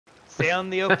Stay on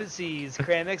the open seas,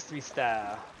 cramx3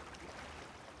 style.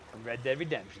 From Red Dead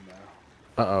Redemption,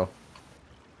 though. Uh-oh.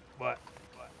 What?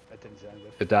 That didn't sound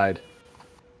good. It died.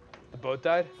 The boat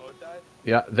died?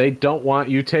 Yeah, they don't want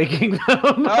you taking them.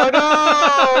 Oh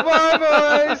no! Bye,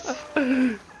 boys!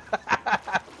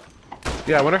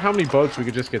 Yeah, I wonder how many boats we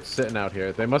could just get sitting out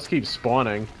here. They must keep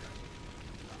spawning.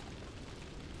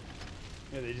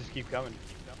 Yeah, they just keep coming.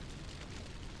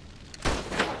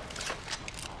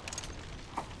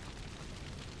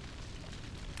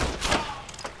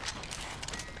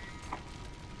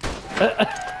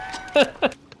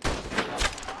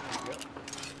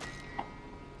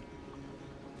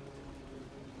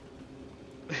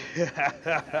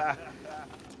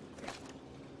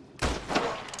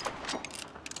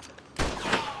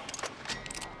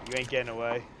 You ain't getting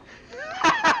away.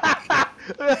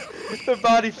 The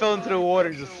body fell into the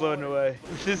water, just floating away.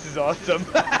 This is awesome.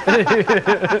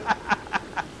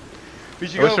 We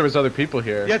should I wish there was other people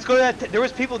here. Yeah, let's go to that. There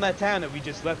was people in that town that we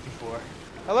just left before.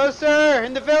 Hello, sir,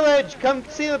 in the village. Come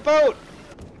see the boat.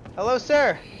 Hello,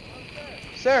 sir.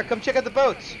 Sir, come check out the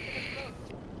boats.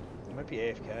 It might be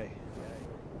AFK.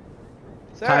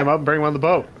 Sir. Tie him up and bring him on the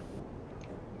boat.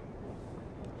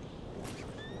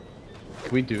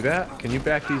 Can we do that? Can you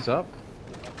back these up?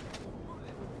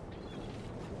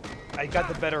 I got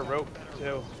the better rope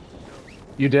too.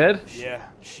 You did? Yeah.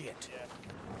 Shit.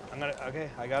 I'm gonna. Okay,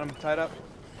 I got him tied up.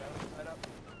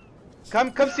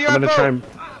 Come see our boat. Try and...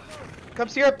 Come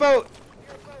see our boat.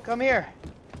 Come here.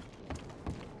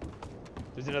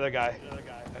 There's another guy.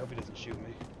 I hope he doesn't shoot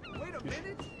me. Wait a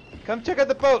minute. Come check out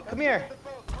the boat. Come here.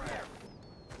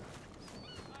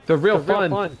 They're real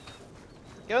fun.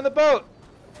 Get on the boat.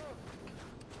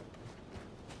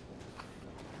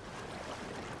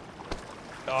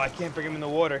 Oh, I can't bring him in the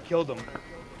water. Killed him.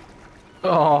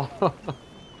 Oh.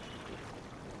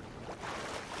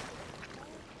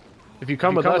 If you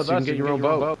come with us, you can get your own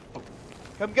boat.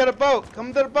 Come get a boat.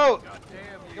 Come to the boat.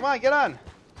 Come on, get on.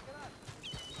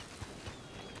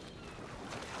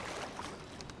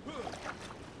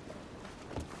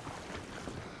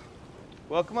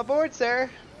 Welcome aboard, sir.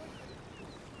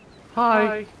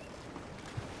 Hi.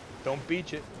 Don't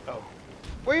beach it. Oh.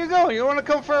 Where you going? You want to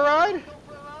come for a ride?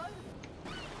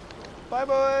 Bye,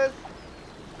 boys.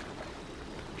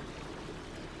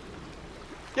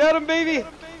 Get him, baby.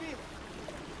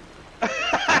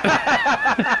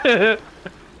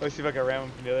 Let's see if I can ram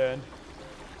him from the other end.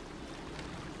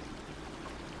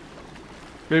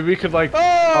 Maybe we could like...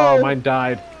 Oh, mine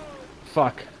died.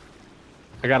 Fuck.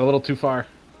 I got a little too far.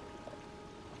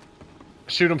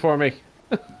 Shoot him for me.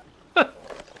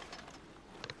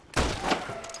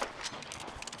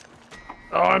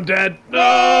 Oh, I'm dead.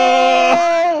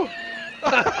 No! No,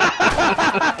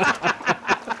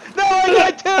 I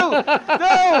died too!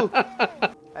 No!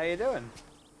 How you doing?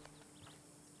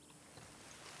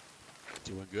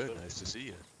 Doing good. Nice to see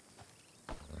you.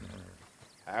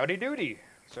 Howdy doody,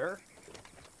 sir.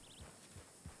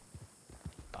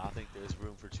 I think there's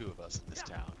room for two of us in this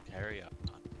town. Carry on.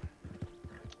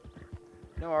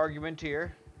 No argument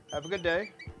here. Have a good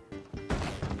day.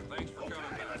 Thanks for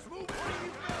coming. Let's move.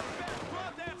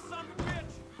 Grab that son of a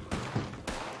bitch.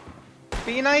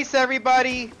 Be nice,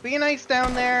 everybody. Be nice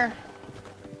down there.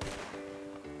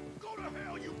 Go to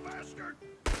hell, you bastard.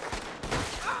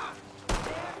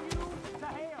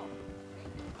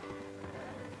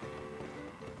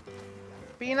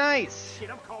 Be nice. Shit,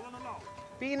 I'm calling them off.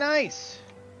 Be nice.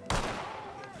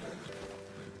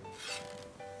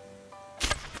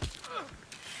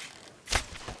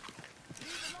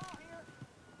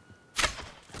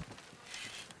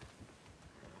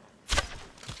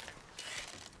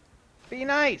 Be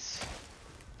nice.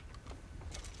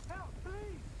 Help,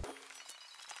 please.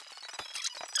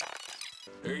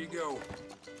 There you go.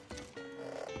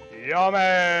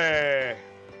 Yummy.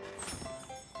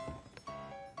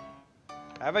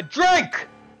 Have a drink.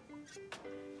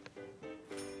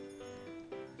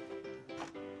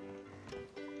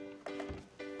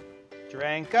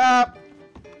 Drink up.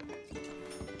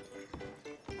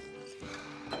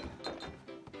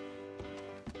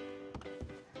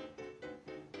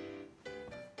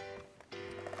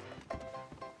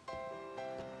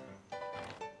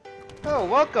 Oh,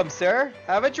 welcome, sir.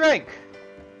 Have a drink.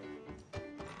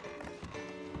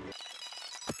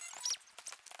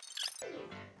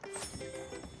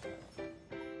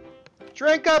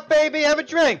 Drink up, baby. Have a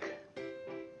drink.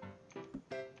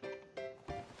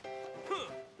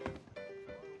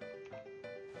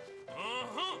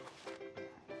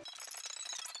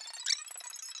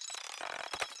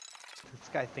 This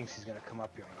guy thinks he's gonna come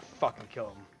up here. I'm gonna fucking kill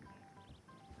him.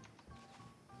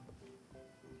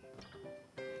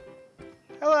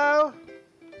 Hello.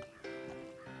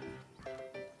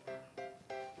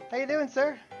 How you doing,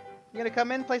 sir? You gonna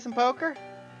come in, play some poker?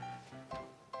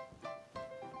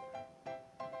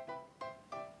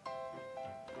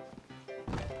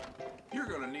 You're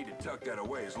gonna need to tuck that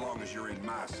away as long as you're in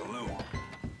my saloon.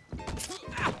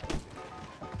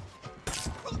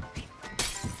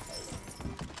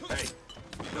 Hey,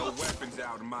 no weapons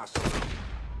out in my saloon.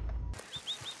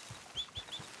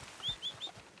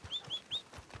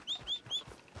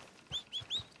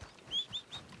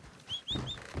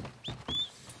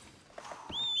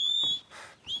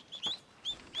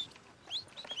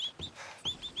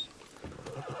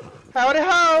 Howdy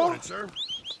ho! Morning, sir.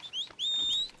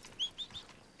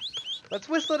 Let's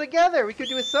whistle together. We could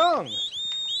do a song.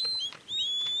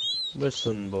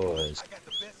 Listen, boys. I got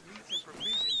the best meats and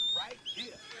provisions right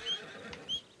here.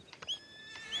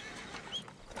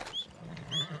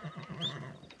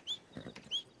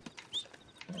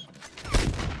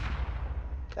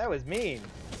 That was mean.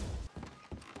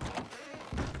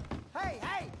 Hey,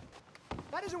 hey!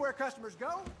 That isn't where customers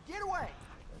go. Get away!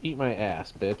 Eat my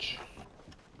ass, bitch.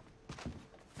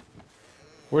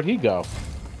 Where'd he go?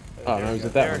 Oh, no, he's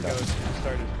at that There it window. goes.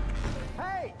 Started.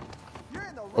 Hey! You're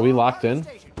in the Are we wrong locked part of in? the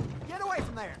station. Get away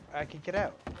from there! I can get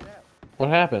out. What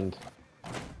happened?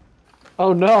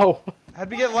 Oh no! How'd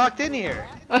we get locked in here?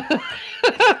 How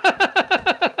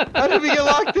did we get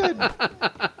locked in? Like,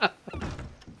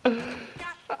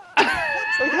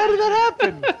 how did that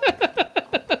happen?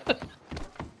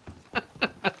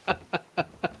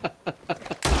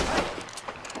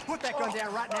 Put that gun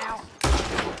down right now!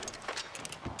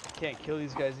 Can't kill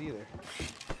these guys either.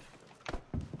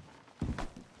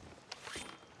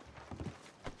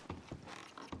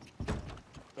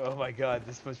 Oh my god,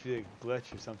 this must be a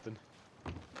glitch or something.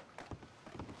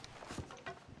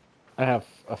 I have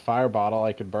a fire bottle.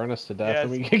 I could burn us to death Yes,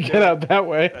 and we can do get it. out that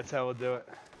way. That's how we'll do it.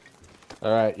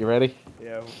 Alright, you ready?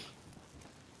 Yeah.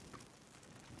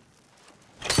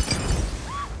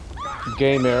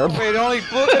 Game error. Wait, it only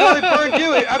burned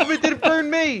you. How come it didn't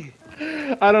burn me?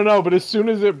 I don't know, but as soon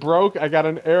as it broke, I got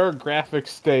an error graphic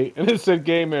state, and it said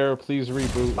game error, please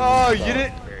reboot. Oh, you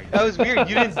didn't. That was weird.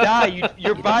 You didn't die.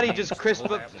 Your body just crisped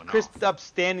up,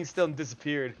 standing still, and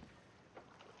disappeared.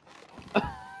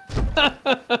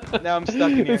 Now I'm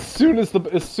stuck in here. As soon as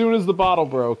the bottle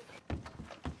broke.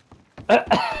 Are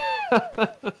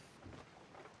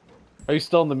you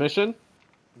still in the mission?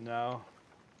 No.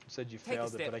 You said you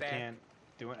failed it, but I can't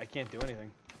do it. I can't do anything.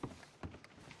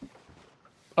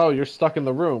 Oh, you're stuck in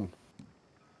the room.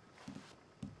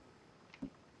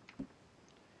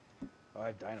 Oh, I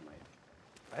have dynamite.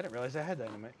 I didn't realize I had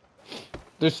dynamite.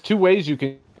 There's two ways you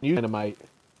can use dynamite.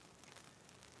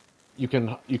 You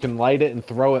can light it and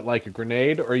throw it like a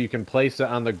grenade, or you can place it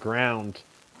on the ground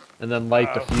and then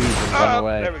light the fuse and run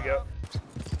away. There we go.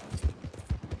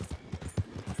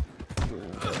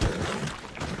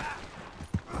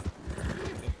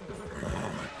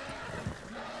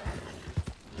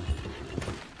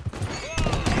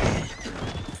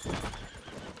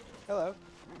 Hello.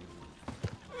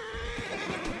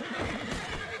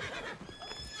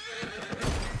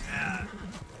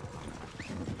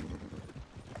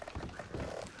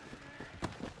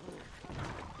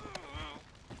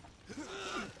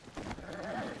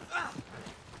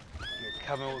 You're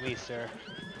coming with me, sir.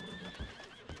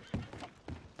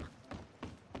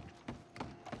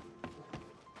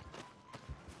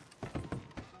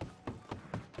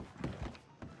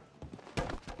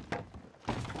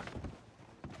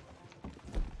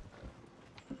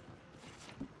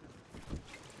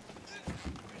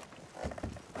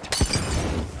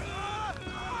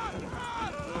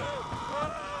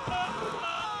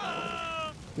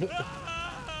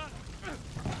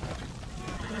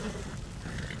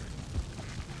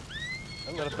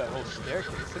 I lit up that whole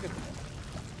staircase. Look at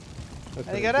that.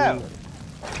 How do you get out?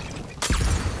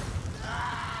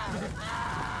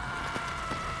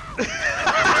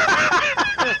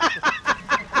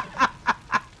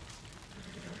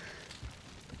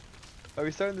 Are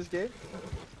we starting this game?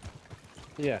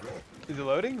 Yeah. Is it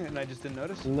loading and I just didn't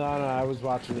notice? No, I was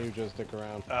watching you just stick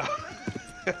around. Oh.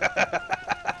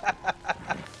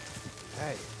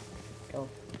 Hey, Go.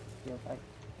 You're back.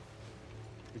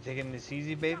 you taking this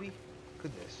easy, baby? Look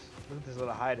at this. Look at this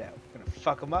little hideout. Gonna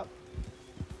fuck him up.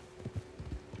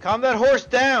 Calm that horse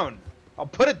down. I'll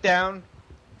put it down.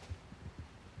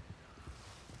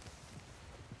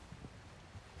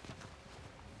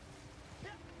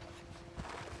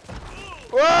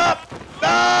 Whoop!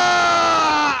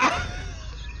 Ah!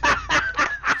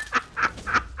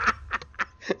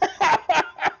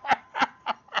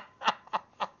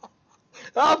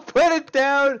 I'll put it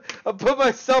down. I'll put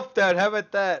myself down. How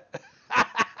about that?